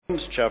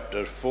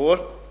Chapter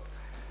 4.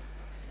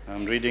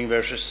 I'm reading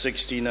verses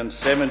 16 and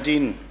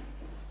 17.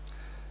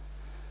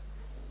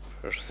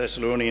 1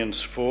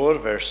 Thessalonians 4,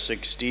 verse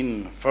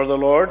 16. For the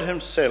Lord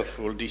himself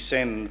will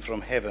descend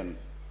from heaven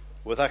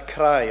with a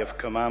cry of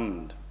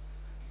command,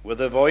 with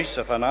the voice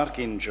of an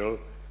archangel,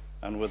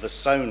 and with the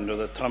sound of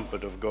the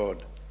trumpet of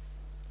God.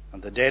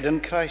 And the dead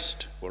in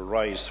Christ will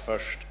rise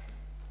first.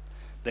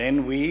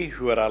 Then we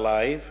who are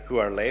alive, who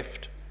are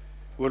left,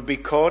 will be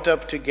caught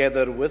up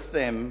together with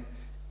them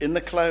in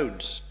the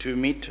clouds to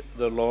meet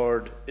the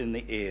Lord in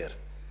the air,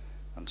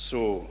 and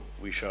so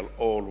we shall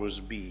always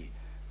be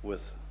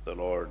with the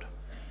Lord.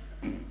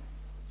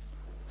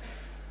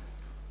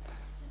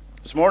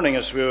 This morning,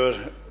 as we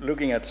were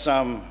looking at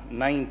Psalm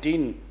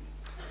 19,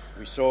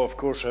 we saw, of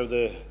course, how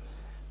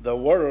the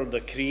world, the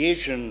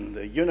creation,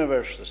 the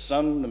universe, the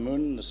sun, the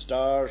moon, the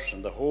stars,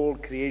 and the whole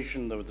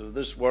creation of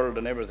this world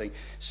and everything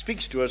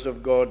speaks to us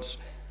of God's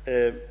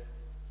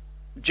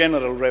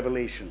general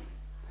revelation.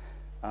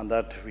 And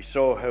that we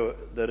saw how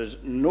there is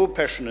no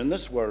person in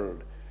this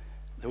world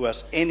who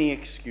has any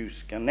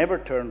excuse, can never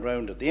turn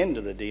round at the end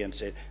of the day and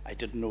say, I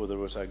didn't know there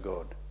was a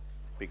God.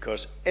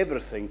 Because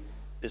everything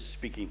is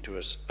speaking to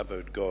us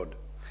about God.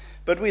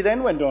 But we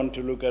then went on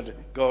to look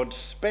at God's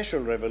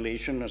special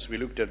revelation as we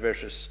looked at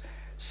verses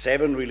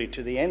 7 really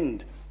to the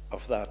end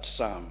of that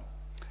psalm.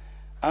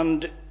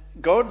 And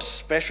God's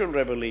special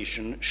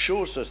revelation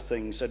shows us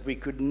things that we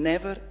could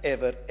never,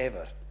 ever,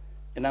 ever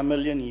in a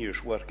million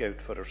years work out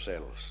for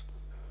ourselves.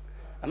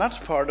 And that's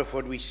part of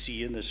what we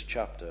see in this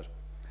chapter,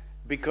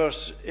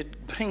 because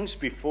it brings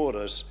before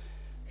us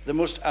the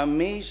most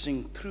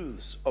amazing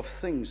truths of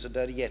things that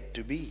are yet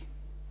to be.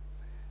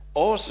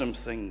 Awesome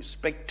things,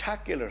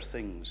 spectacular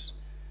things,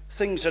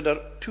 things that are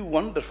too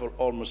wonderful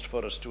almost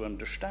for us to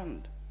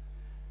understand.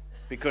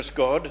 Because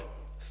God,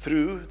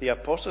 through the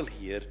apostle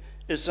here,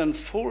 is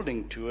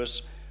unfolding to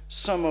us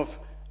some of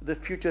the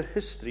future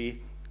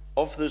history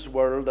of this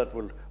world that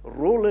will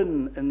roll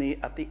in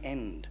at the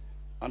end,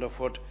 and of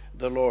what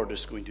the Lord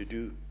is going to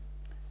do.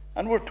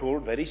 And we're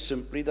told very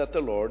simply that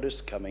the Lord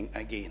is coming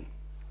again.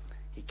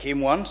 He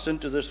came once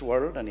into this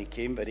world, and he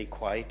came very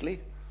quietly.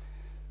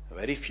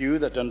 Very few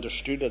that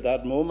understood at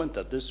that moment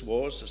that this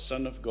was the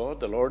Son of God,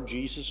 the Lord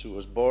Jesus, who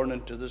was born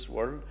into this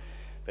world.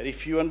 Very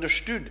few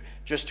understood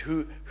just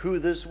who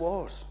this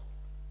was.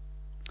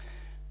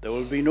 There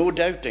will be no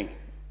doubting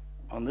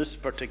on this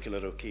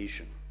particular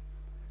occasion,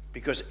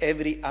 because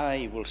every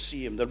eye will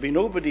see him. There'll be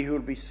nobody who will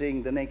be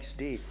saying the next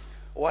day,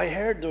 oh, I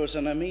heard there was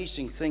an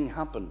amazing thing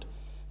happened.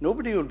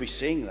 Nobody will be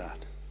saying that.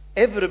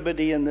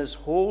 Everybody in this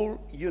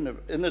whole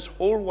universe, in this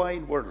whole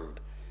wide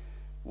world,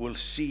 will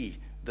see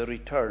the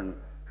return.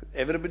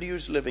 Everybody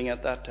who's living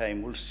at that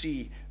time will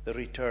see the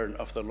return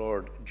of the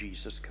Lord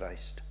Jesus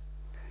Christ.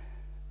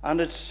 And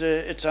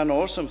it's an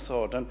awesome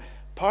thought. And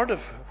part of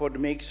what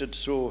makes it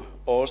so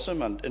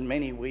awesome and in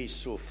many ways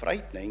so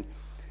frightening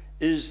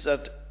is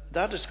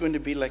that is going to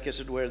be, like as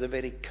it were, the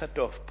very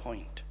cut-off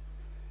point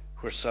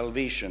where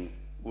salvation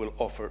will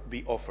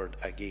be offered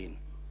again.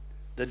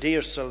 The day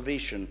of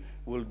salvation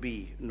will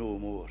be no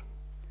more,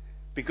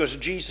 because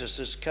Jesus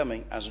is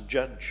coming as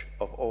judge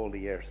of all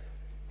the earth.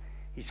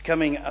 He's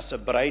coming as a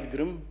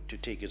bridegroom to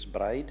take his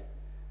bride,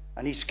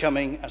 and he's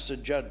coming as a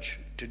judge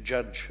to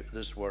judge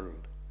this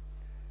world.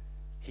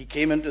 He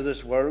came into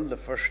this world the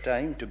first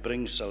time to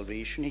bring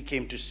salvation. He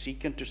came to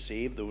seek and to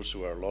save those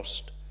who are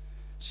lost.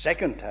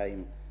 Second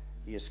time,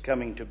 he is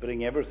coming to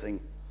bring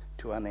everything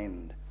to an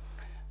end.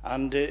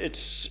 And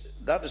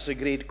that is a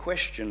great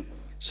question.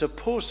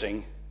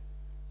 Supposing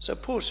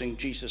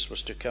Jesus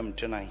was to come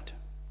tonight,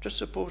 just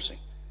supposing,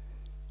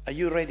 are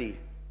you ready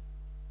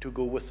to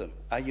go with him?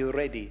 Are you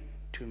ready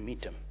to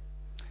meet him?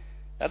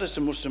 That is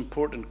the most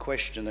important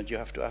question that you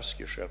have to ask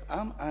yourself.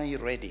 Am I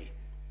ready?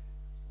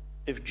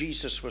 If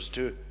Jesus was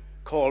to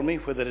call me,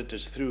 whether it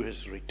is through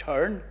his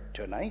return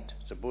tonight,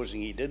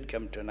 supposing he did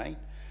come tonight,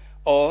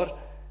 or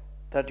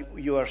that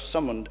you are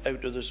summoned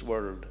out of this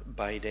world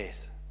by death.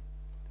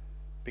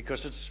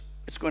 Because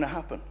it's going to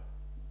happen,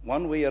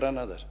 one way or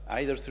another,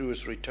 either through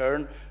his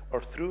return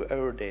or through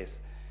our death.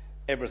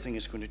 Everything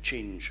is going to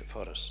change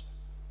for us.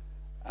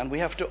 And we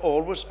have to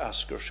always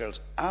ask ourselves,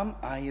 am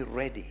I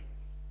ready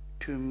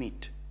to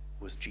meet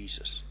with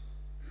Jesus?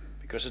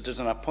 Because it is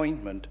an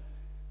appointment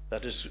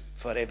that is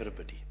for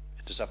everybody.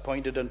 It is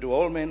appointed unto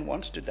all men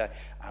once to die,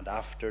 and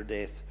after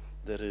death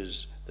there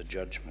is the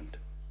judgment.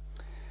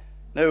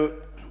 Now,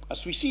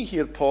 as we see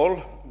here,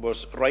 Paul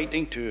was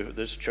writing to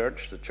this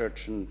church, the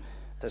church in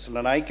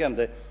Thessalonica,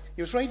 and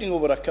he was writing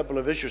over a couple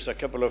of issues, a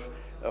couple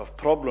of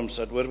problems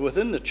that were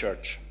within the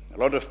church. A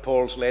lot of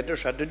Paul's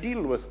letters had to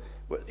deal with,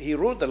 he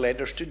wrote the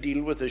letters to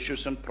deal with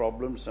issues and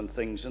problems and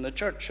things in the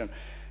church. And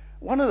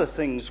one of the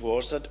things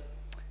was that,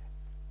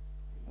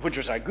 which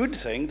was a good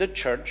thing, the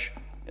church,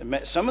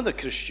 some of the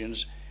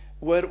Christians,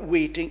 were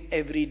waiting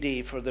every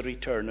day for the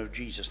return of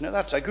Jesus. Now,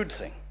 that's a good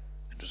thing.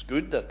 It was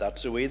good that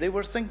that's the way they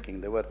were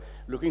thinking. They were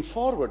looking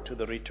forward to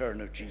the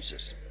return of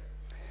Jesus.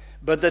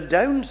 But the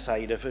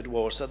downside of it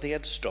was that they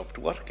had stopped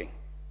working.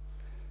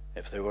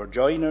 If they were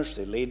joiners,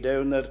 they laid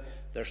down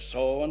their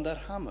saw and their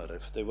hammer.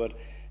 If they were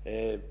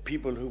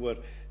people who were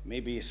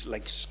maybe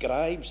like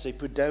scribes, they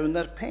put down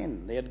their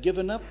pen. They had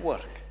given up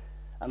work.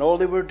 And all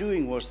they were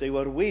doing was they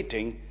were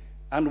waiting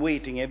and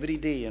waiting every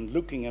day and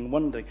looking and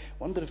wondering,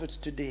 wonder if it's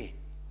today.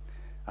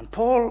 And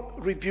Paul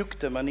rebuked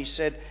them and he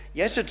said,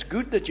 yes, it's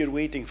good that you're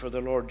waiting for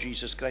the Lord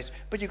Jesus Christ,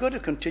 but you've got to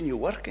continue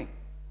working.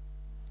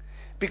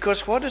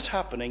 Because what is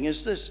happening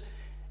is this: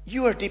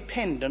 you are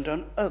dependent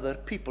on other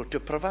people to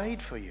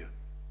provide for you,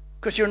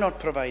 because you're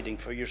not providing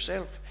for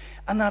yourself.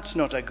 And that's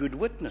not a good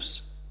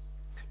witness,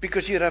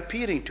 because you're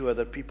appearing to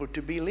other people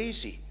to be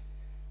lazy.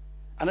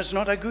 And it's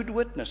not a good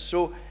witness.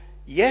 So,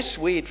 yes,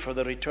 wait for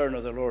the return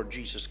of the Lord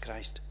Jesus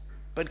Christ,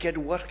 but get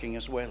working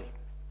as well.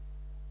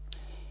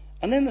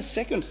 And then the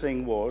second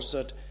thing was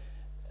that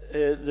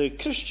the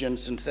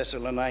Christians in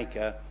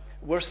Thessalonica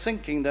were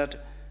thinking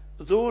that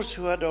those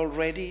who had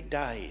already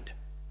died,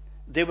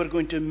 they were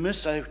going to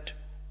miss out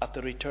at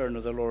the return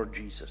of the Lord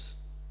Jesus.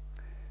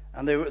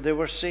 And they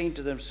were saying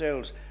to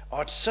themselves,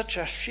 oh, it's such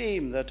a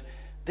shame that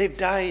they've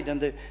died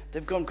and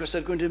they've gone, because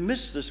they're going to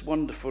miss this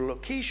wonderful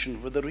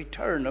occasion with the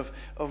return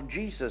of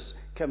Jesus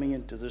coming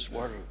into this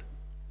world.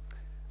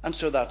 And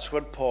so that's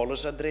what Paul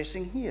is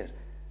addressing here.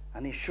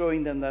 And he's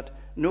showing them that,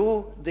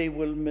 no, they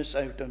will miss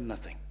out on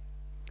nothing.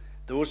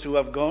 Those who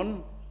have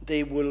gone,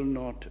 they will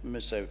not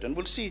miss out. And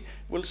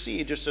we'll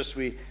see just as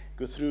we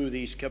go through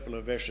these couple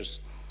of verses.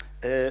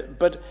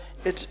 But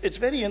it's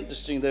very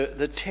interesting,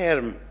 the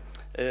term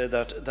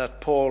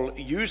that Paul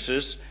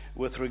uses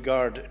with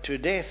regard to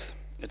death.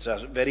 It's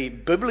a very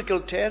biblical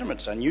term.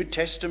 It's a New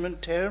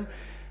Testament term.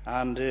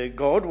 And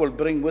God will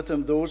bring with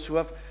him those who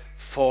have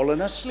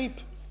fallen asleep.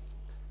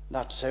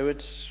 That's how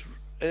it's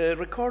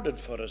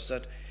recorded for us,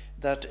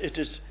 that it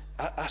is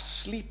a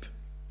sleep.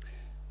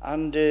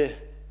 And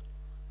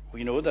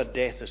we know that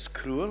death is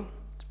cruel,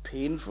 it's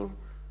painful,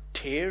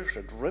 tears,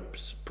 it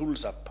rips,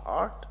 pulls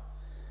apart.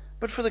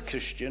 But for the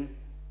Christian,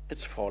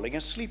 it's falling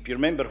asleep. You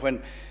remember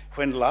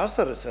when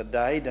Lazarus had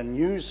died and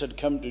news had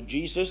come to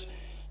Jesus,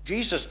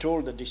 Jesus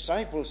told the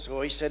disciples, so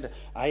he said,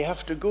 I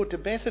have to go to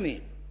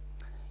Bethany.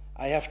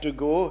 I have to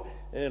go,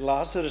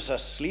 Lazarus is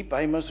asleep,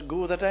 I must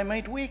go that I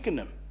might waken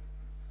him.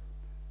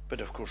 But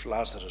of course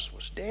Lazarus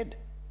was dead.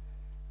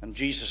 And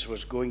Jesus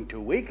was going to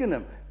waken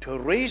him, to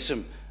raise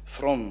him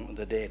from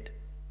the dead.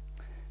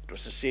 It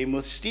was the same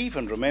with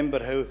Stephen.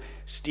 Remember how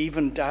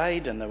Stephen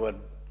died, and they were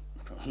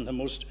in the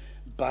most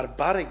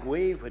barbaric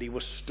way, where he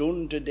was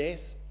stoned to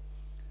death.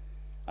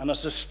 And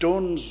as the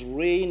stones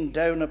rained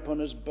down upon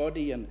his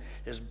body, and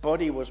his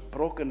body was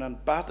broken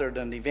and battered,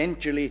 and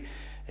eventually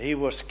he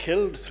was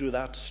killed through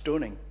that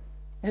stoning,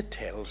 it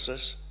tells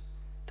us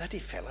that he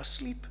fell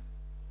asleep.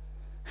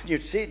 And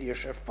you'd say to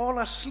yourself, fall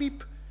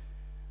asleep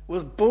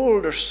with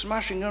boulders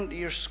smashing onto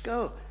your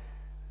skull.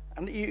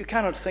 And you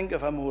cannot think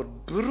of a more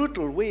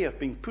brutal way of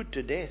being put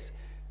to death.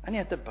 And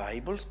yet the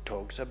Bible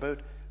talks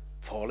about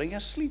falling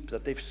asleep,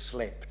 that they've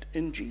slept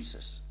in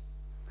Jesus.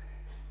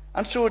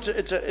 And so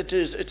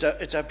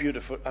it's a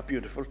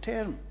beautiful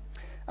term.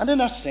 And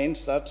in a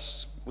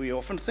sense, we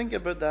often think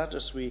about that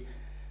as we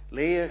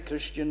lay a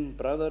Christian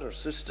brother or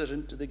sister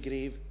into the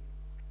grave.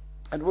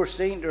 And we're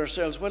saying to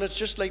ourselves, well, it's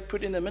just like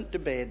putting them into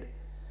bed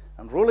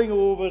and rolling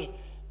over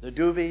the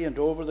duvet and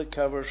over the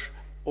covers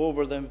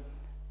over them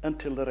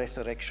until the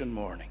resurrection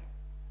morning.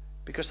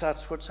 Because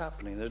that's what's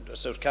happening.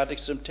 As our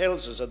catechism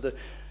tells us, that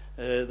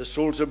the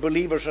souls of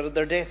believers are at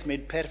their death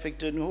made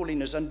perfect in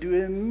holiness and do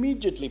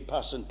immediately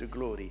pass into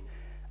glory.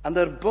 And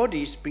their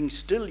bodies, being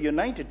still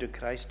united to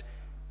Christ,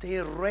 they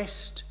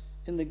rest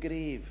in the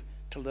grave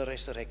till the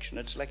resurrection.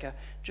 It's like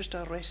just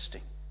a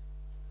resting.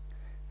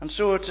 And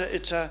so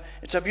it's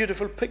a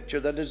beautiful picture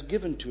that is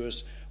given to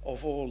us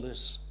of all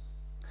this.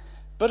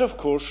 But of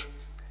course,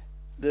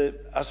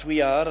 as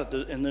we are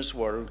in this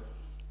world,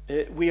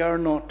 we are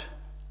not.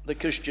 The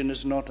Christian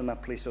is not in a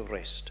place of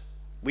rest.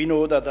 We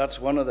know that that's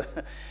one of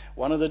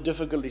the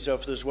difficulties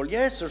of this world.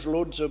 Yes, there's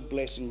loads of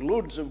blessing,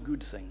 loads of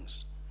good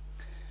things,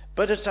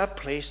 but it's a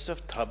place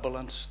of trouble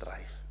and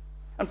strife,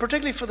 and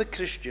particularly for the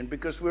Christian,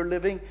 because we're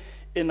living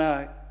in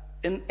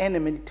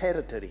enemy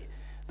territory.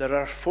 There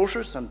are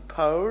forces and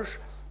powers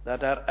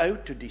that are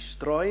out to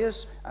destroy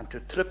us and to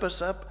trip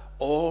us up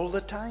all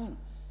the time.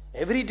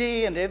 Every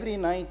day and every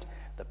night,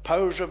 the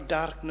powers of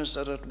darkness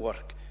are at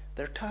work.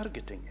 They're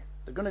targeting you.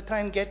 They're going to try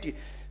and get you.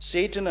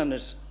 Satan and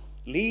his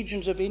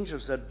legions of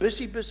angels are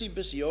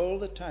busy all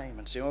the time,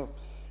 and say, oh,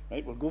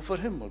 right, we'll go for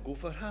him, we'll go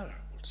for her,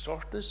 we'll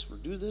sort this, we'll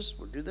do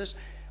this.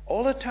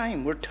 All the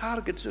time, we're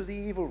targets of the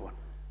evil one.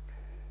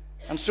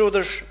 And so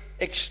there's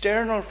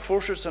external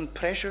forces and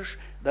pressures.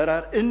 There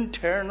are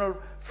internal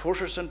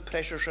forces and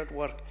pressures at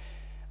work.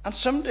 And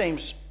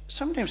sometimes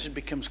it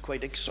becomes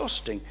quite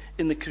exhausting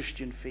in the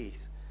Christian faith.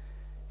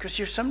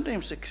 Because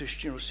sometimes the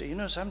Christian will say,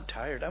 I'm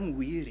tired, I'm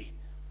weary.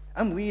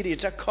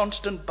 It's a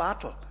constant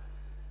battle.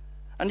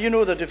 And you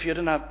know that if you're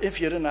in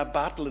a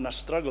battle, in a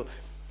struggle,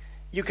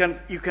 you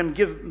can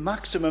give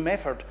maximum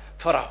effort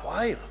for a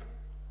while,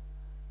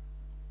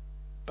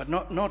 but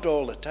not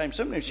all the time.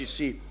 Sometimes you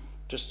see,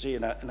 just say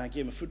in a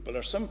game of football,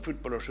 or some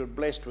footballers who are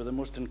blessed with the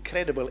most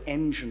incredible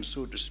engine,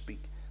 so to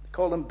speak.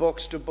 call them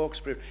box-to-box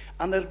prayer,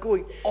 and they're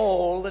going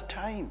all the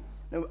time.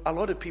 Now, a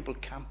lot of people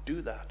can't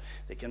do that.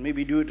 They can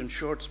maybe do it in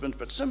short sprints,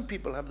 but some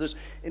people have this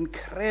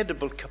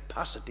incredible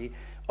capacity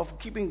of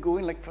keeping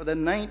going like for the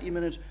 90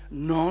 minutes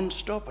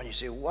non-stop. And you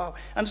say, wow.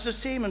 And it's the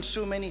same in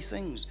so many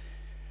things.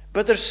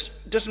 But it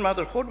doesn't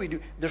matter what we do,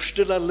 there's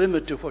still a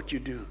limit to what you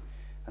do.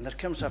 And there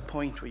comes a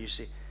point where you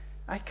say,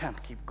 I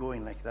can't keep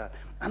going like that.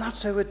 And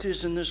that's how it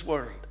is in this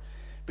world.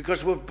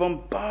 Because we're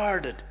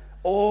bombarded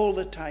all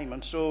the time.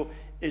 And so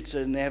it's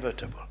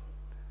inevitable.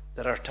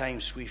 There are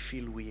times we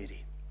feel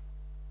weary.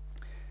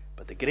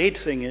 But the great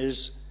thing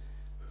is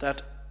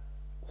that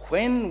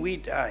when we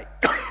die,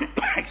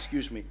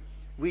 excuse me,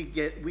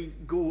 we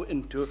go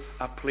into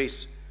a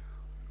place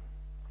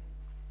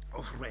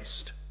of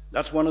rest.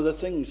 That's one of the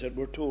things that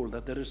we're told,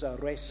 that there is a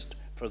rest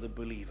for the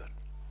believer.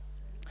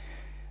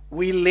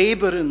 We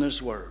labor in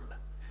this world,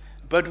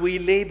 but we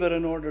labor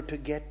in order to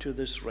get to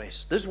this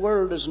rest. This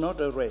world is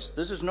not a rest.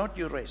 This is not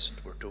your rest,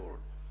 we're told.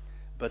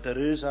 But there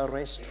is a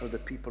rest for the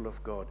people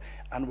of God,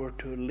 and we're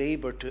to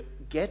labor to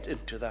get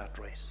into that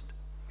rest.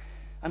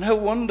 And how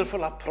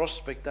wonderful a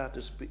prospect that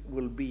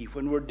will be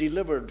when we're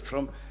delivered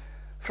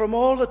from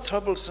all the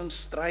troubles and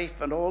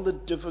strife and all the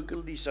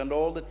difficulties and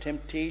all the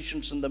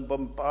temptations and the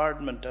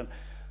bombardment and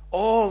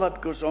all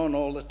that goes on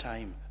all the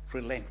time,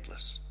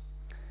 relentless.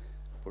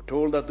 We're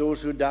told that those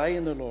who die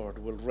in the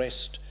Lord will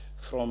rest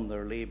from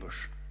their labors.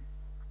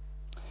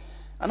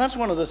 And that's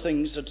one of the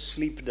things that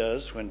sleep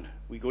does when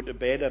we go to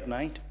bed at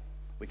night.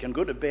 We can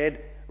go to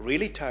bed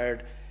really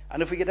tired,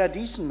 and if we get a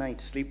decent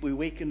night's sleep, we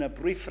waken up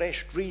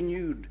refreshed,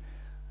 renewed.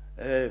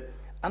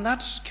 And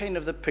that's kind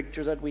of the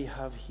picture that we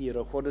have here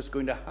of what is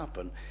going to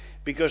happen,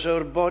 because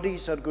our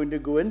bodies are going to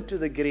go into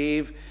the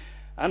grave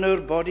and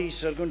our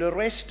bodies are going to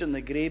rest in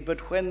the grave,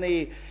 but when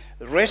the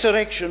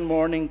resurrection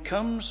morning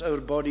comes, our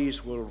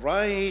bodies will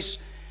rise,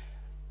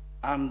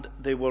 and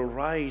they will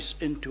rise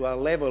into a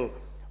level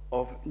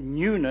of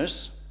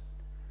newness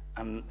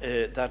and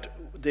that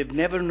they've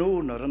never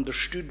known or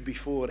understood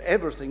before.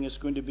 Everything is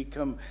going to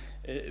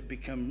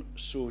become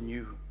so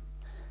new.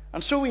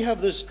 And so we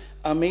have this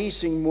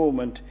amazing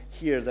moment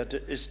here that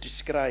is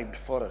described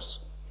for us,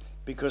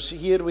 because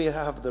here we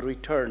have the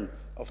return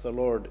of the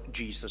Lord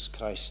Jesus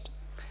Christ.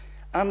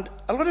 And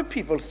a lot of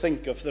people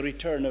think of the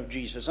return of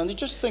Jesus, and they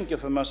just think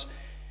of him as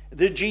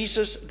the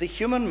Jesus, the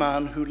human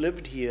man who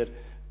lived here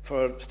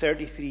for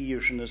 33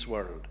 years in this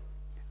world,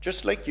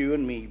 just like you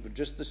and me, with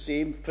just the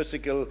same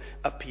physical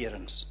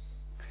appearance.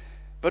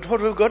 But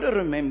what we've got to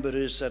remember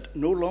is that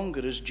no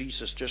longer is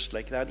Jesus just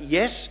like that.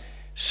 Yes,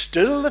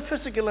 still the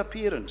physical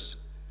appearance,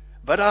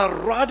 but a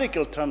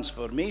radical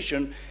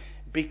transformation,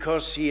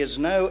 because he has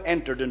now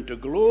entered into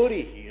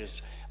glory. He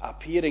is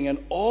appearing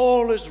in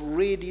all his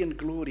radiant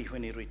glory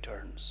when he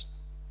returns.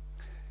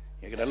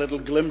 You get a little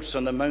glimpse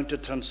on the Mount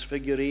of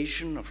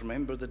Transfiguration of,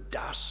 remember, the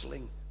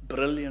dazzling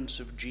brilliance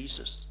of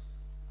Jesus.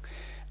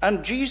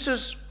 And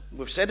Jesus,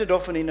 we've said it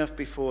often enough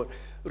before,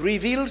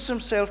 reveals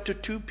himself to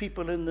two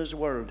people in this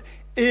world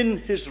in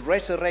his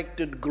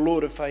resurrected,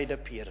 glorified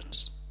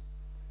appearance.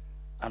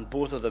 And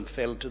both of them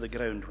fell to the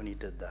ground when he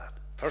did that.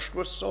 First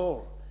was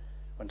Saul.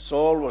 When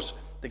Saul was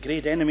the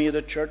great enemy of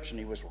the church and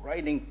he was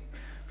riding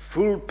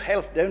full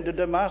pelt down to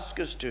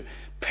Damascus to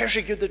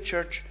persecute the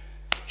church,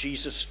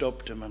 Jesus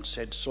stopped him and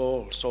said,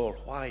 Saul, Saul,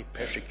 why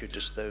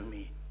persecutest thou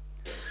me?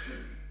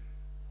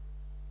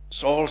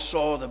 Saul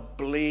saw the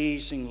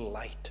blazing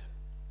light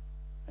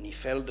and he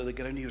fell to the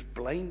ground. He was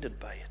blinded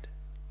by it.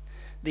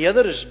 The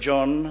other is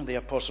John, the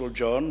Apostle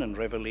John, in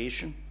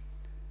Revelation.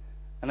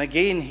 And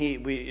again,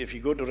 if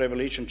you go to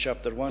Revelation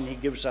chapter 1, he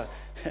gives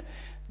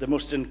the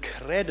most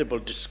incredible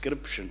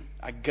description,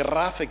 a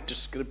graphic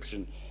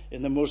description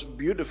in the most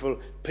beautiful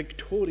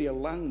pictorial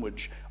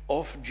language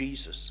of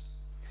Jesus.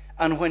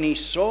 And when he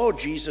saw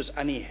Jesus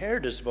and he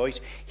heard his voice,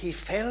 he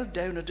fell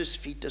down at his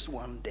feet as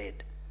one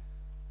dead.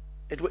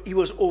 He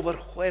was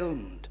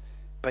overwhelmed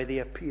by the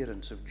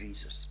appearance of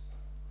Jesus.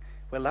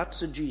 Well, that's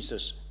the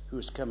Jesus who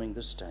is coming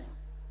this time.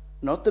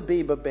 Not the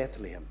babe of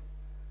Bethlehem,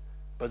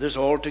 but this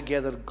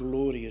altogether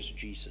glorious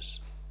Jesus.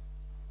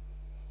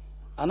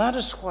 And that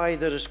is why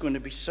there is going to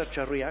be such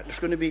a reaction. There's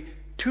going to be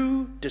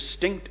two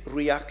distinct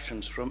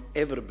reactions from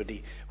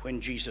everybody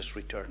when Jesus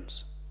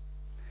returns.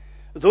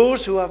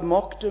 Those who have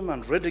mocked him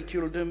and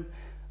ridiculed him,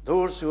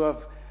 those who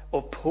have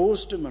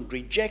opposed him and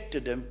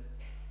rejected him,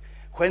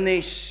 when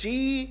they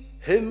see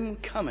him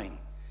coming,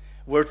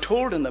 we're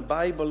told in the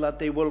Bible that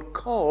they will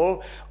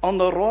call on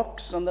the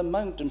rocks and the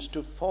mountains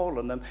to fall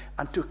on them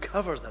and to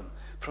cover them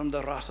from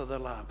the wrath of the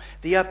Lamb.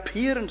 The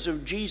appearance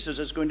of Jesus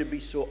is going to be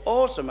so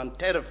awesome and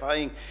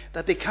terrifying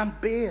that they can't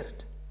bear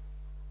it.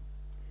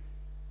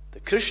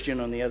 The Christian,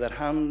 on the other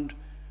hand,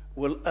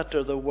 will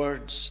utter the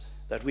words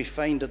that we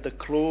find at the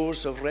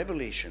close of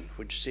Revelation,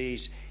 which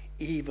says,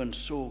 even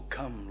so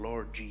come,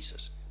 Lord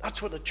Jesus.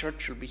 That's what the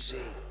church will be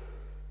saying.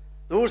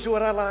 Those who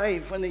are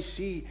alive, when they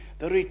see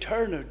the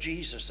return of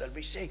Jesus, they'll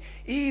be saying,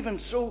 even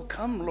so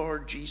come,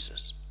 Lord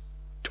Jesus.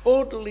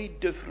 Totally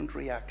different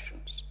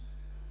reactions.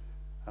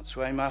 That's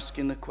why I'm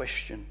asking the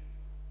question,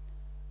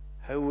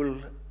 how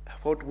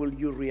what will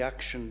your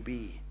reaction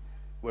be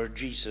were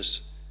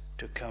Jesus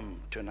to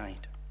come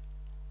tonight?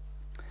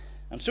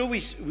 And so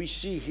we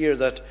see here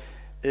that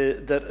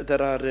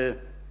there are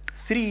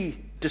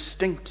three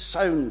distinct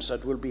sounds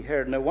that will be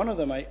heard. Now, one of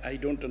them I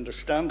don't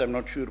understand. I'm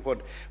not sure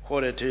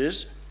what it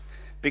is,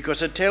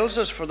 because it tells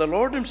us, for the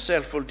Lord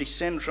himself will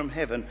descend from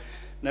heaven.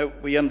 Now,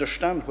 we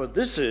understand what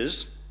this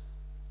is,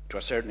 to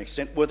a certain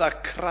extent, with a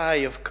cry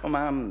of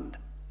command,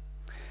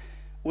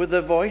 with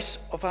the voice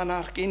of an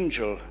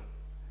archangel,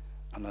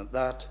 and at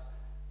that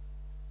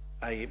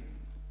I'm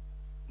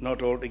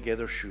not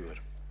altogether sure,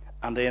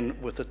 and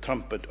then with the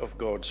trumpet of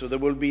God. So there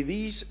will be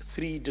these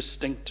three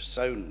distinct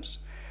sounds.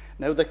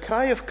 Now, the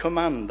cry of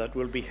command that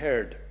will be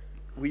heard,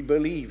 we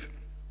believe,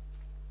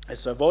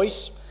 is the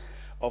voice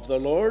of the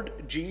Lord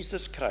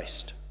Jesus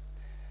Christ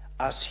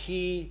as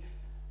he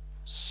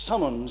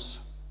summons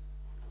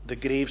the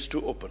graves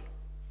to open.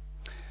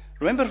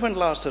 Remember when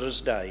Lazarus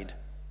died,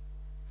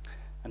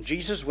 and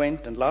Jesus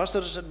went, and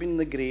Lazarus had been in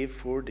the grave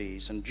 4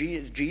 days, and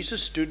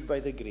Jesus stood by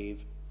the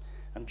grave.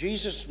 And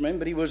Jesus,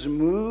 remember, he was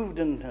moved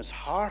in his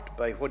heart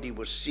by what he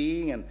was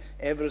seeing and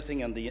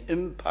everything, and the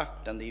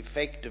impact and the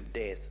effect of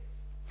death.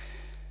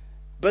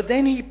 But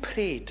then he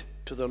prayed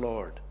to the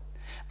Lord,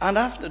 and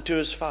after to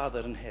his Father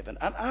in heaven.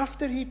 And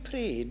after he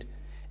prayed,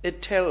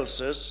 it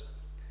tells us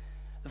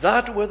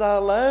that with a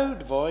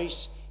loud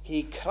voice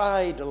he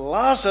cried,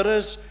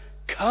 "Lazarus,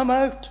 come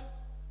out!"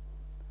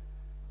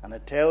 And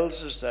it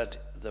tells us that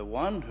the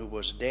one who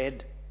was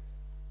dead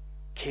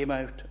came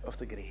out of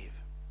the grave,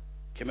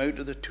 came out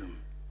of the tomb.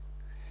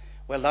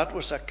 Well, that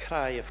was a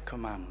cry of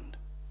command.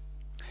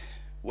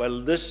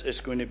 Well, this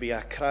is going to be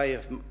a cry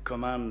of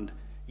command,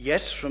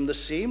 yes, from the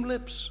same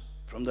lips,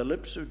 from the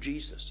lips of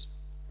Jesus.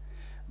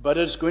 But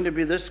it's going to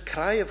be this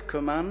cry of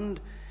command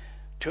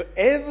to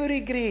every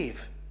grave.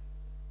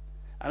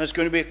 And it's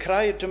going to be a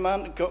cry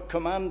of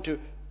command to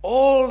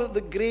all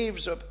the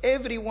graves of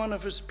every one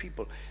of his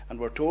people. And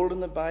we're told in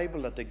the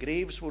Bible that the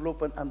graves will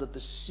open and that the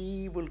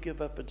sea will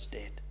give up its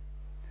dead.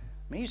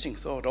 Amazing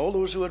thought. All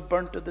those who are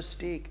burnt at the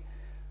stake.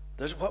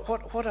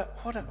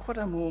 What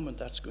a moment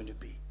that's going to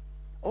be.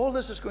 All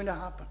this is going to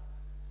happen.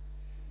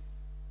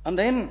 And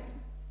then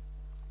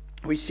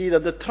we see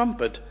that the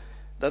trumpet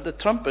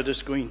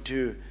is going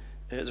to,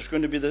 there's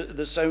going to be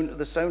the sound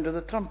of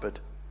the trumpet.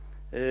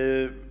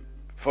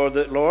 For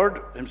the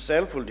Lord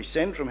himself will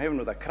descend from heaven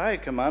with a cry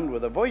of command,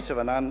 with the voice of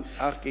an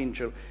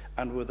archangel,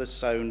 and with the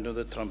sound of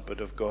the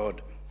trumpet of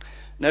God.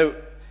 Now,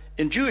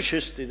 in Jewish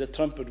history, the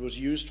trumpet was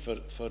used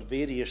for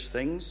various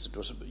things. It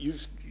was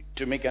used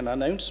to make an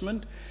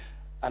announcement,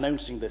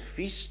 announcing the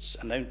feasts,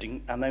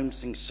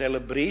 announcing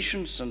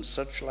celebrations and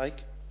such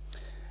like.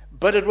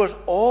 But it was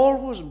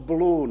always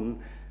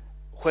blown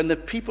when the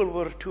people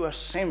were to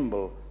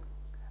assemble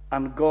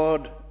and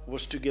God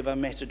was to give a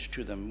message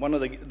to them. One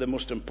of the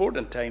most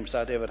important times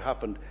that ever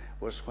happened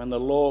was when the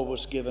law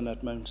was given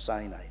at Mount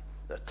Sinai.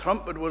 The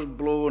trumpet was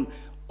blown,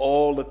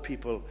 all the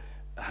people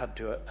had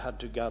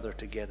to gather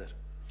together.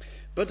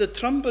 But the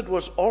trumpet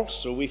was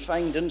also, we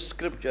find in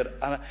Scripture,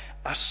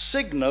 a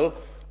signal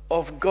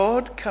of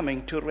God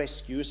coming to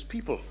rescue his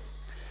people.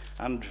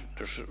 And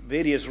there's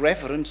various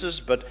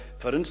references, but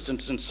for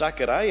instance in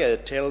Zechariah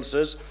it tells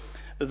us,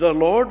 the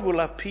Lord will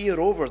appear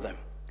over them.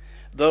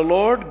 The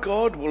Lord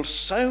God will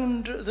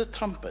sound the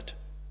trumpet.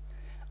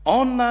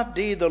 On that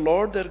day the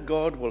Lord their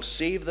God will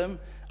save them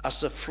as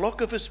the flock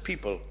of his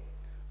people,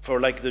 for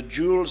like the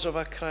jewels of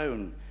a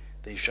crown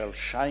they shall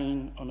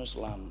shine on his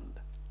land.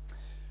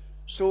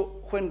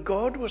 So when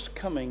God was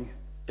coming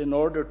in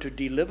order to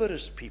deliver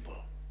his people,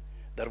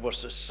 there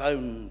was the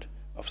sound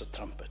of the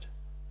trumpet.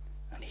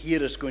 And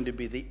here is going to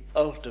be the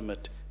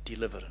ultimate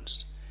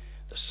deliverance.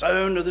 The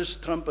sound of this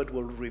trumpet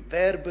will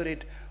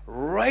reverberate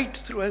right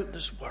throughout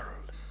this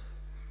world.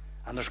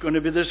 And there's going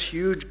to be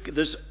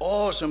this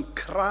awesome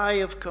cry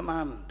of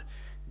command.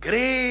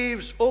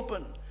 Graves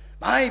open.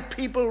 My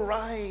people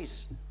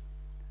rise.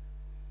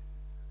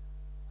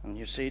 And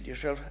you say to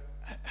yourself,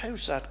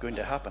 how's that going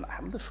to happen? I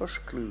haven't the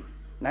first clue.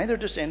 Neither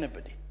does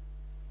anybody.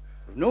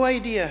 We've no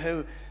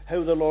idea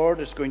how the Lord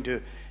is going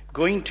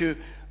to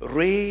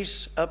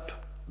raise up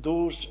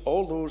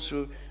all those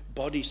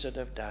bodies that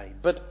have died.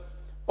 But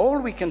all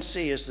we can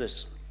say is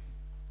this.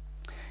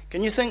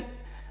 Can you think,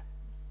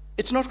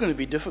 it's not going to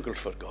be difficult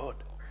for God.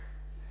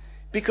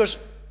 Because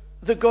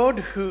the God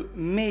who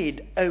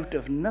made out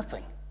of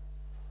nothing.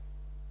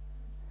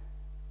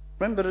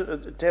 Remember,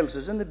 it tells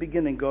us, in the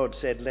beginning God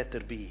said, let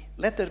there be.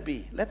 Let there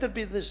be. Let there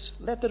be this.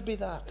 Let there be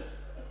that.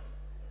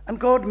 And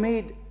God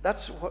made,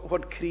 that's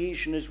what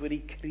creation is, where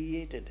he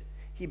created.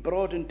 He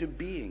brought into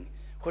being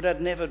what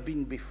had never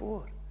been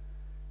before.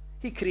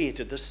 He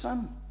created the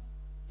sun.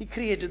 He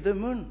created the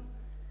moon.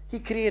 He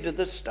created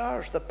the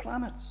stars, the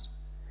planets.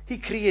 He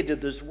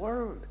created this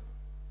world.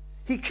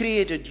 He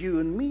created you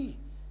and me.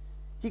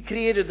 He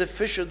created the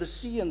fish of the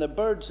sea and the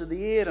birds of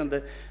the air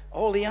and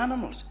all the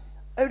animals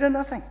out of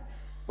nothing.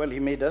 Well, he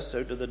made us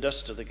out of the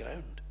dust of the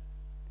ground.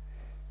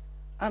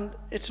 And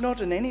it's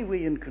not in any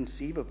way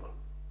inconceivable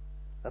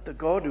that the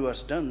God who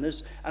has done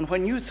this, and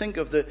when you think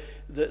of the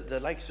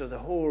likes of the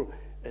whole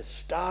a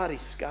starry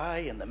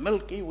sky and the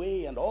Milky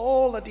Way and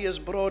all that he has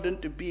brought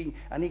into being,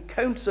 and he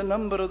counts the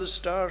number of the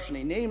stars and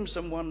he names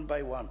them one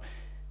by one,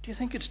 do you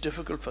think it's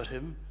difficult for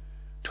him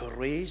to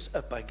raise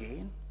up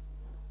again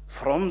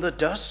from the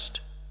dust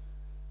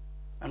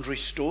and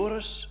restore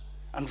us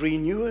and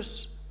renew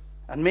us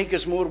and make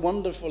us more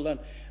wonderful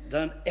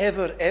than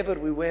ever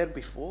we were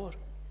before?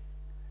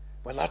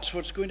 Well, that's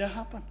what's going to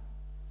happen.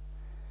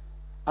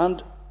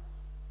 And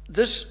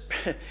this,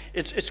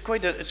 it's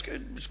going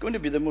to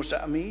be the most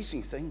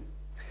amazing thing.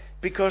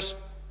 Because,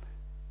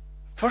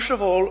 first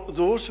of all,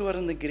 those who are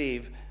in the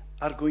grave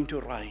are going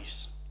to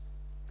rise.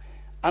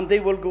 And they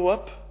will go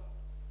up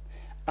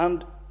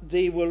and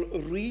they will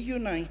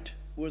reunite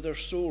with their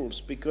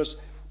souls, because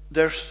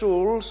their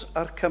souls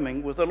are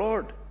coming with the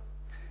Lord.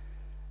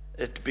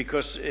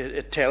 Because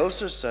it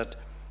tells us that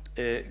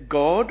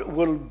God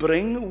will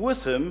bring with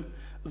him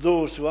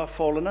those who have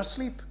fallen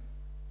asleep.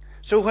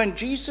 So when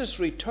Jesus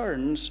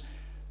returns,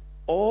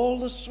 all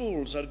the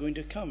souls are going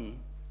to come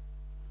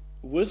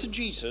with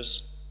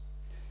Jesus,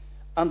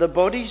 and the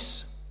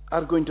bodies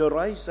are going to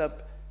rise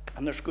up,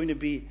 and that's going to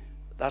be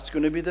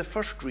the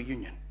first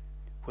reunion,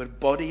 where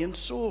body and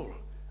soul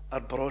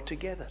are brought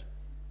together.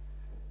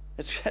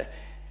 It's,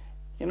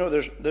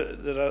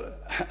 there are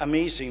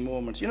amazing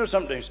moments.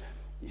 Sometimes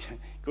you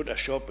go to a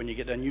shop and you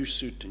get a new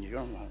suit and you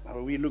go, how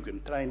are we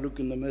looking? Try and look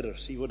in the mirror,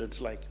 see what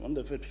it's like. I wonder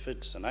if it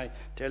fits. And I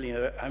tell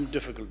you, I'm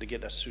difficult to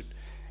get a suit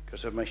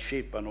because of my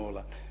shape and all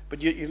that.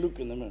 But you look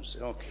in the mirror and say,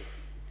 okay.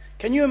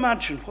 Can you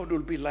imagine what it will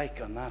be like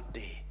on that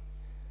day?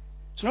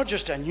 It's not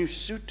just a new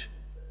suit.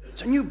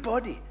 It's a new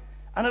body.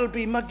 And it'll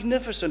be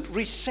magnificent,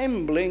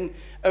 resembling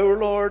our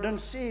Lord and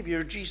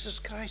Savior, Jesus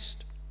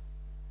Christ.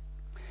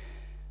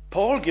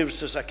 Paul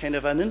gives us a kind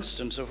of an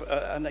instance of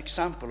an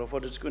example of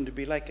what it's going to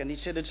be like. And he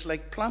said it's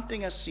like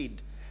planting a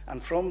seed,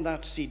 and from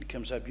that seed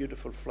comes a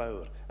beautiful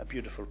flower, a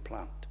beautiful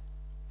plant.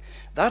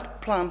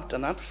 That plant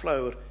and that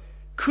flower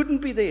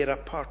couldn't be there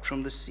apart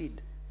from the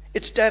seed.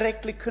 It's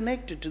directly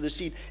connected to the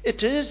seed.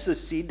 It is the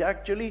seed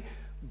actually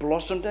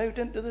blossomed out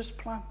into this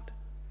plant.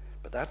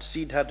 But that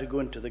seed had to go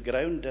into the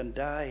ground and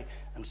die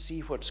and see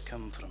what's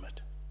come from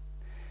it.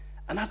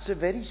 And that's the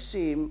very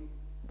same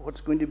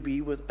what's going to be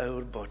with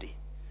our body.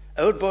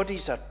 Our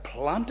bodies are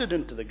planted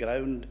into the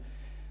ground,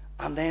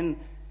 and then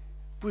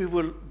we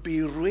will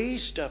be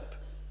raised up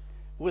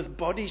with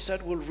bodies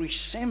that will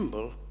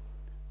resemble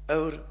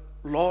our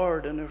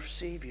Lord and our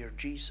Savior,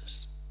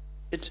 Jesus.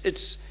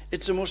 It's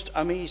the most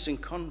amazing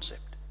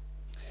concept.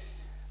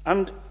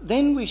 And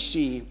then we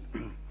see,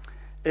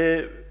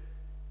 then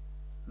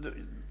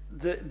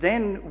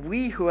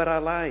we who are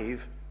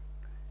alive,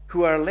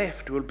 who are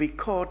left, will be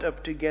caught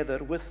up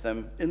together with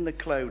them in the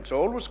clouds,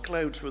 always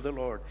clouds with the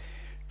Lord,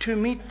 to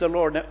meet the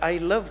Lord. Now, I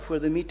love where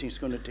the meeting is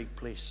going to take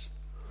place.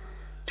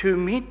 To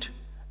meet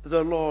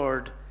the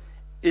Lord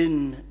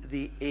in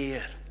the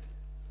air.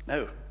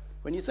 Now,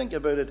 when you think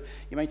about it,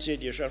 you might say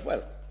to yourself,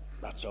 well,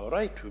 that's all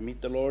right, we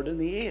meet the Lord in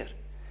the air.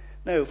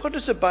 Now, what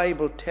does the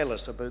Bible tell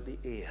us about the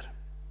air?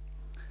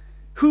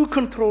 Who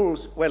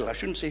controls, well, I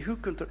shouldn't say who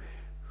controls,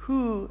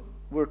 who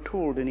we're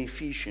told in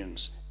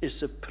Ephesians is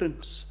the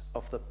prince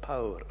of the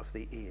power of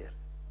the air?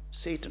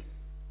 Satan.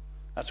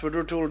 That's what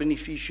we're told in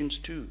Ephesians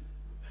 2.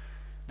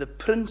 The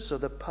prince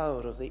of the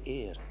power of the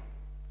air.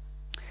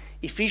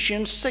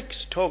 Ephesians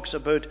 6 talks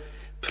about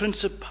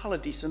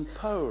principalities and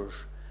powers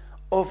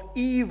of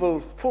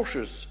evil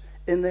forces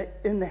in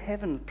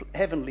the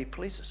heavenly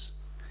places.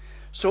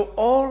 So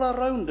all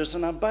around us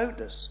and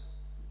about us,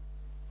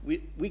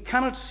 we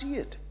cannot see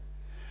it,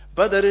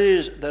 but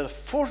the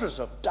forces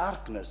of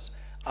darkness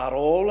are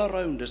all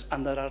around us,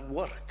 and they're at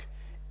work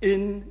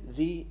in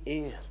the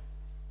air.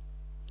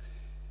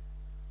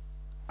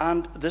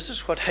 And this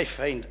is what I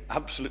find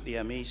absolutely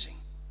amazing,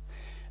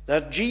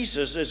 that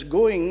Jesus is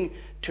going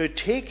to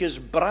take his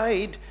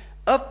bride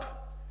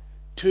up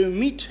to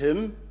meet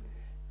him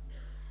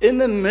in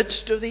the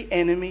midst of the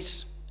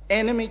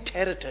enemy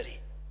territory.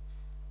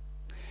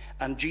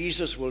 And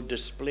Jesus will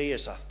display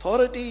his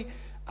authority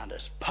and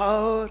his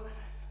power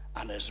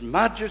and his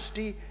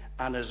majesty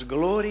and his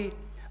glory,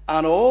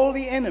 and all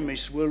the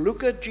enemies will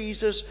look at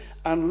Jesus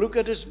and look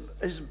at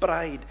his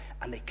bride,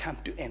 and they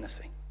can't do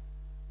anything.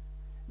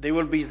 They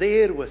will be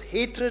there with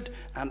hatred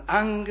and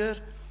anger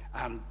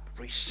and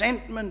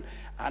resentment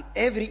and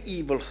every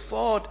evil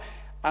thought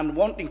and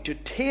wanting to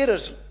tear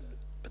us,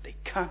 but they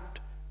can't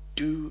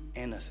do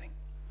anything.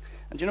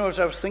 And as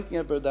I was thinking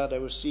about that, I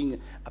was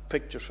seeing a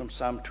picture from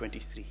Psalm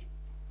 23.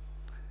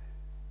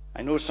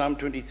 I know Psalm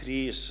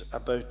 23 is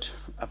about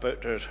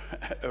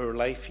our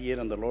life here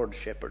and the Lord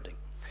shepherding.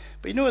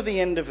 But at the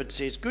end of it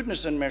says,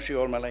 goodness and mercy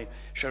all my life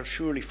shall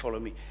surely follow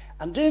me,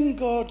 and in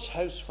God's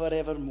house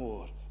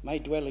forevermore my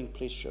dwelling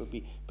place shall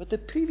be. But the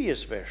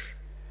previous verse,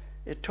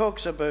 it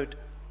talks about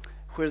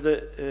where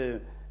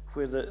the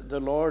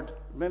Lord,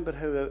 remember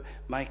how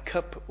my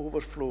cup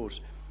overflows,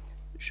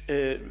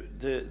 where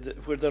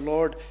the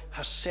Lord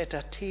has set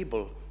a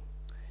table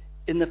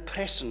in the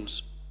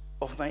presence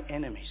of my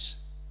enemies,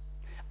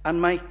 and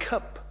my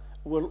cup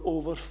will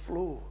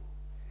overflow.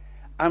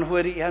 and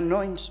where he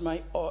anoints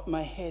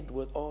my head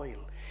with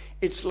oil.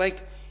 It's like,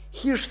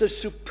 here's the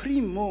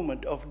supreme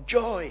moment of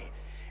joy.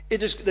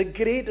 It is the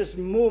greatest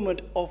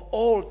moment of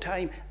all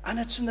time, and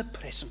it's in the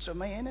presence of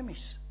my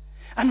enemies.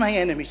 And my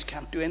enemies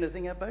can't do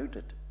anything about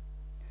it.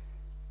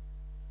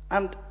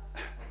 And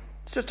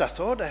it's just a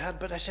thought I had,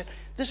 but I said,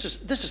 this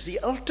is the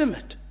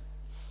ultimate,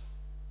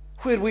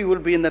 where we will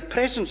be in the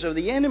presence of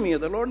the enemy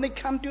of the Lord, and they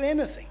can't do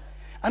anything.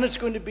 And it's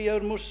going to be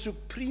our most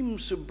supreme,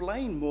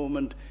 sublime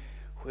moment,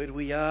 where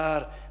we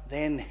are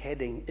then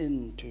heading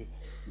in to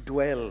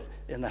dwell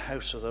in the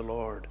house of the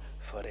Lord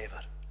forever.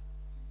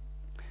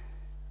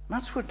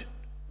 That's what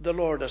the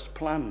Lord has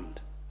planned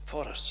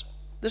for us.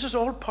 This is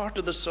all part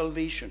of the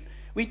salvation.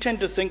 We tend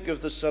to think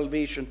of the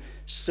salvation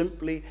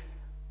simply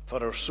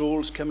for our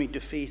souls coming to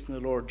faith in the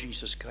Lord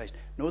Jesus Christ.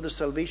 No, the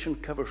salvation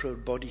covers our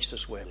bodies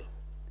as well.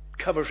 It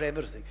covers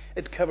everything.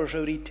 It covers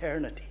our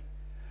eternity.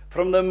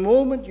 From the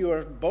moment you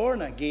are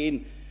born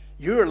again,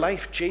 your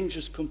life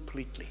changes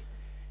completely.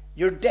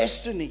 Your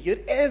destiny, your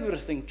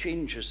everything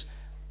changes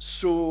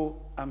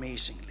so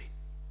amazingly.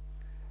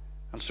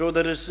 And so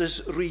there is this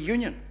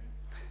reunion.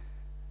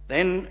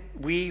 Then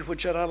we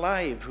which are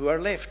alive, who are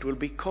left, will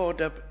be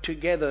caught up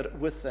together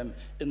with them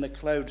in the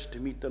clouds to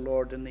meet the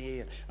Lord in the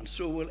air. And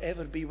so we'll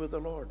ever be with the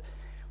Lord.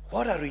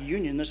 What a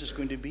reunion this is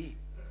going to be.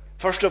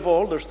 First of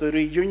all, there's the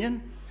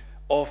reunion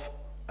of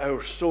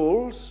our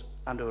souls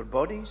and our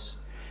bodies.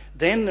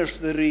 Then there's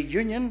the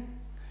reunion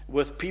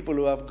with people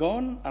who have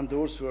gone and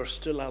those who are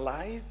still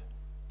alive.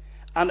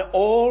 And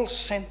all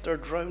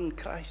centered round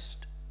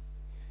Christ.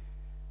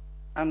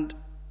 And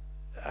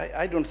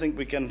I don't think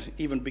we can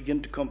even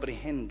begin to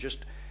comprehend just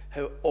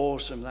how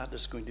awesome that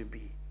is going to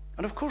be.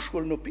 And of course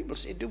we'll know. People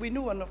say, do we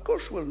know? And of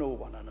course we'll know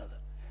one another.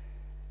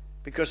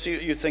 Because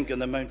you think on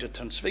the Mount of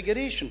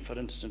Transfiguration, for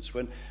instance,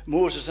 when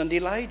Moses and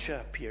Elijah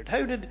appeared.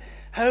 How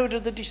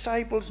did the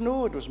disciples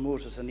know it was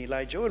Moses and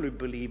Elijah? Well, we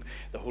believe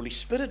the Holy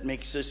Spirit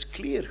makes this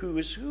clear, who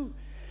is who.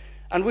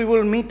 And we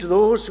will meet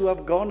those who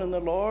have gone in the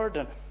Lord,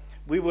 and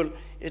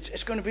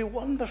it's going to be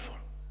wonderful.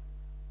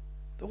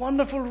 The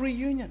wonderful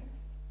reunion.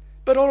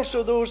 But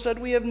also those that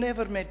we have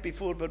never met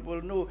before, but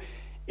will know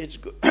it's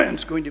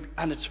going to be,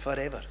 and it's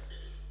forever.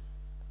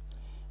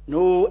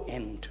 No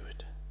end to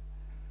it.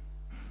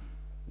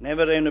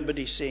 Never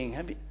anybody saying,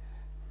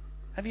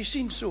 have you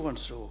seen so and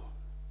so?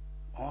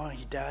 Oh,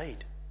 he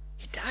died.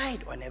 He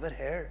died. Oh, I never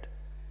heard.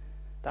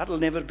 That'll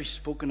never be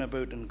spoken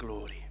about in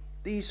glory.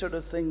 These sort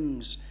of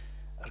things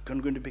are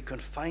going to be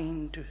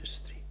confined to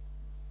history.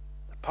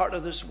 They're part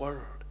of this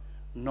world,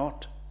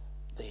 not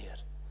there.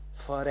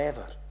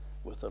 Forever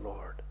with the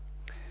Lord.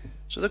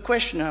 So the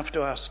question I have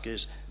to ask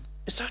is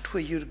that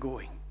where you're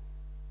going?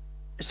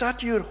 Is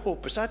that your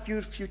hope? Is that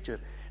your future?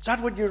 Is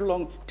that what you're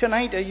longing?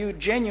 Tonight, are you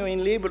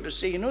genuinely able to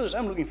say, you know this,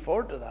 I'm looking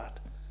forward to that?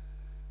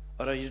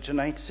 Or are you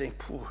tonight saying,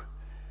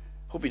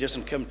 hope he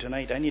doesn't come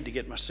tonight, I need to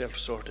get myself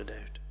sorted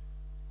out?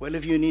 Well,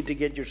 if you need to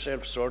get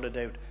yourself sorted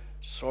out,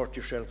 sort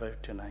yourself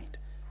out tonight.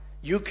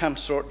 You can't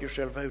sort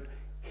yourself out.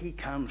 He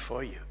can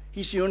for you.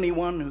 He's the only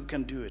one who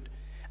can do it.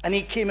 And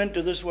he came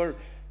into this world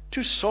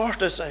to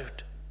sort us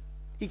out.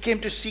 He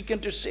came to seek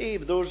and to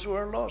save those who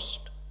are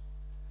lost.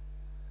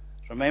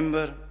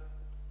 Remember,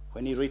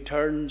 when he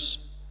returns,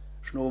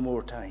 there's no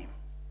more time.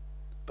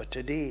 But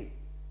today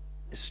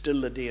is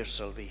still the day of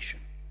salvation.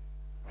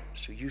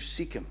 So you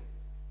seek him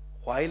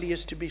while he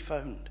is to be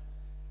found,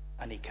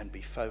 and he can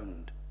be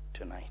found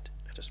tonight.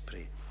 Let us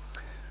pray.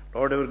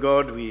 Lord our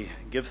God, we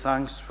give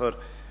thanks for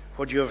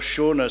what you have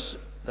shown us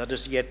that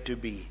is yet to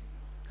be.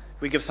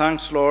 We give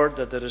thanks, Lord,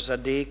 that there is a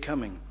day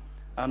coming,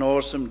 an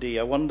awesome day,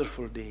 a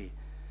wonderful day,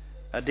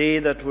 a day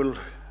that will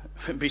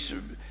be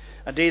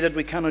a day that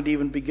we cannot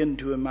even begin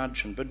to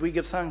imagine. But we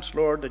give thanks,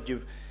 Lord, that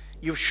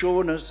you've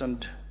shown us,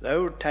 and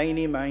our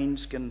tiny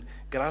minds can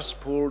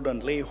grasp hold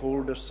and lay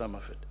hold of some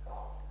of it.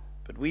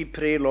 But we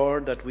pray,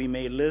 Lord, that we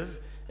may live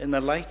in the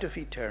light of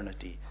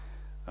eternity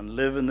and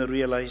live in the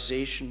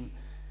realization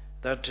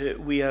that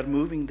we are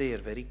moving there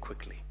very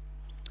quickly.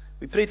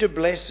 We pray to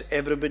bless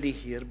everybody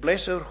here,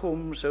 bless our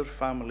homes, our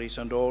families,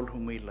 and all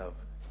whom we love.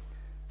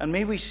 And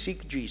may we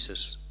seek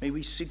Jesus. May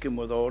we seek him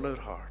with all our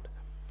heart.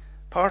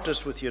 Part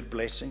us with your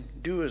blessing.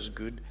 Do us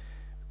good.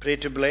 Pray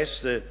to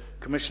bless the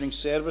commissioning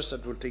service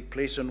that will take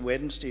place on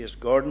Wednesday as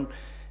Gordon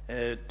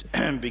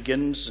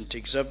begins and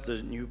takes up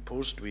the new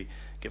post. We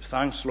give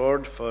thanks,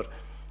 Lord, for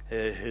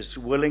his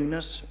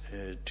willingness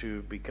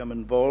to become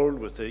involved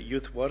with the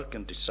youth work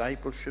and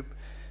discipleship.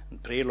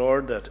 And pray,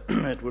 Lord, that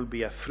it will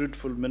be a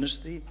fruitful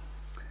ministry.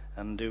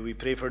 And we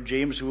pray for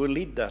James, who will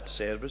lead that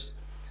service.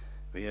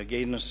 We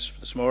again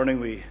this morning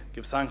we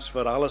give thanks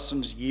for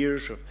Alison's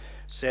years of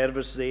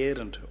service there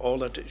and all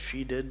that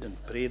she did,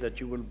 and pray that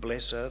you will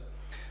bless her.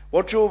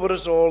 Watch over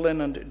us all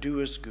then and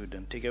do us good,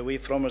 and take away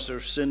from us our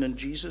sin in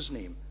Jesus'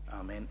 name.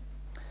 Amen.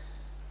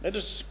 Let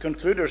us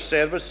conclude our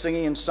service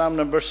singing in Psalm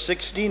number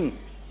 16.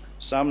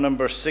 Psalm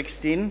number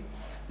 16.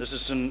 This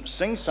is in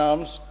Sing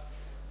Psalms,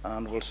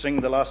 and we'll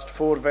sing the last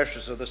 4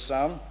 verses of the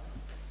psalm,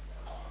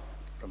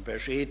 from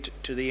verse 8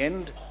 to the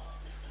end.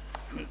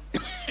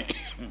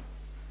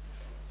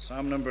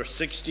 Psalm number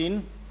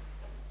 16.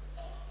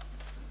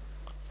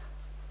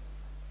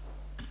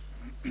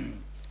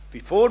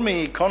 Before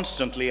me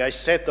constantly I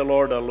set the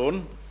Lord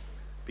alone.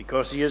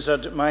 Because he is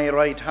at my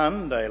right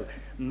hand, I'll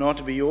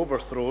not be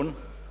overthrown.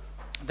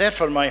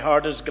 Therefore my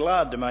heart is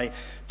glad, my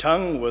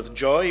tongue with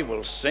joy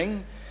will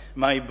sing.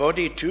 My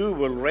body too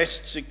will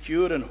rest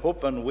secure in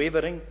hope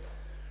unwavering.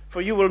 For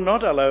you will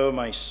not allow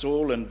my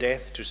soul in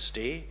death to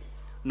stay,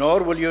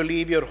 nor will you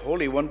leave your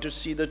Holy One to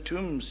see the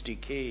tombs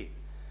decay.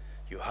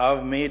 You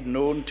have made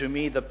known to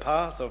me the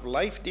path of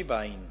life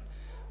divine.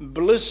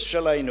 Bliss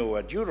shall I know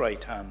at your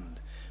right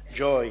hand.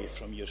 Joy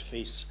from your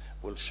face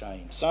will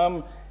shine.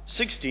 Psalm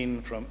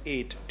 16 from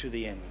 8 to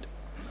the end.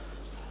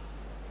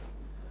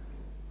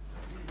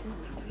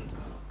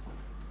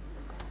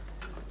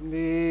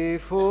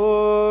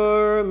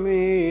 Before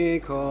me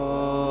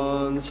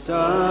constantly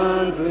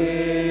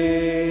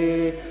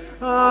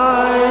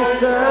I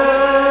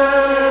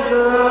set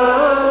the Lord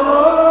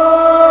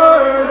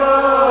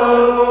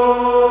alone,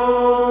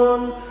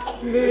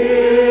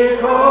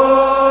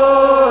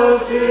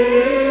 because he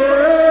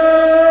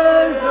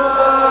is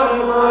at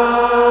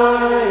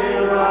my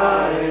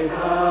right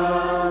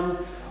hand.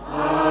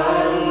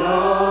 I'll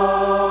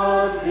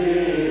not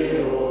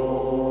be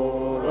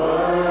overthrown.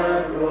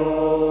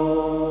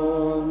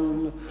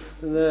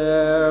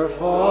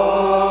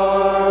 Therefore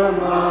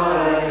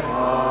my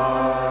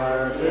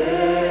heart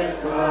is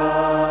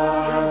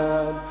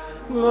glad,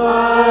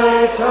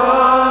 my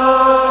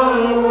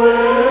tongue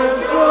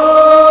with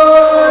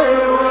joy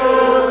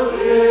will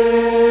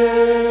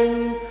sing,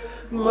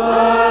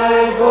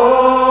 my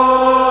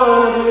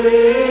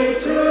body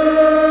too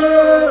will rest secure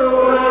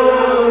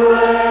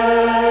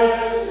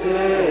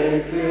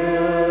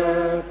in hope unwavering.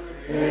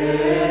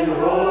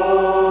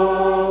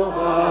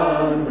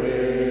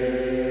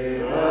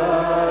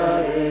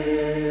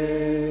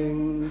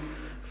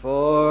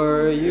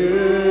 For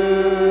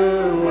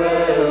you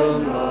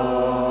will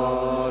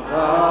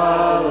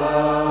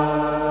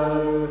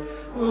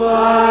not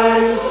allow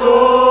my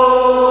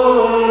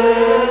soul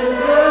in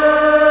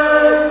death to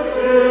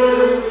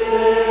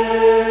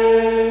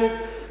stay,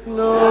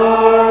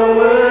 nor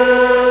will you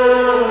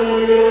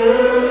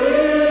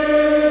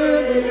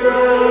leave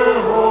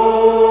your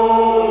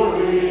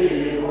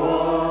Holy One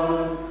to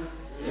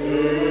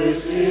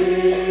see the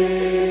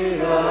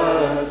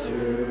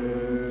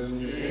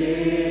tombs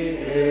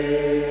decay.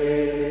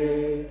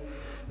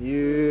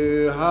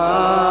 You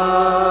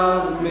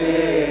have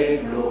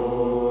made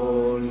known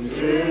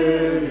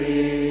to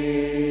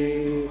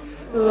me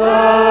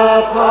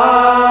the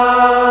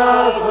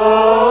path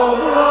of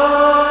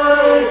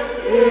life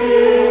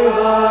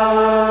divine.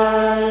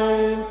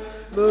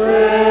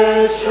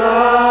 Bliss shall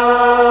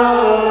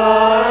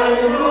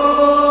I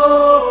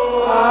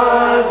know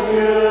at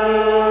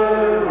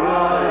your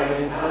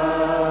right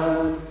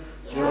hand.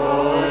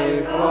 Joy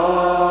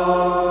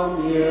from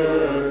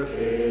your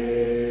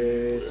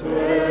face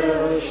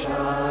will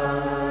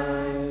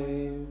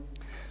shine.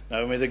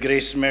 Now may the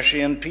grace,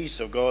 mercy, and peace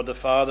of God the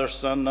Father,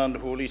 Son, and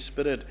Holy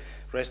Spirit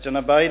rest and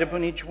abide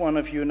upon each one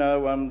of you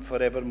now and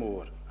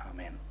forevermore.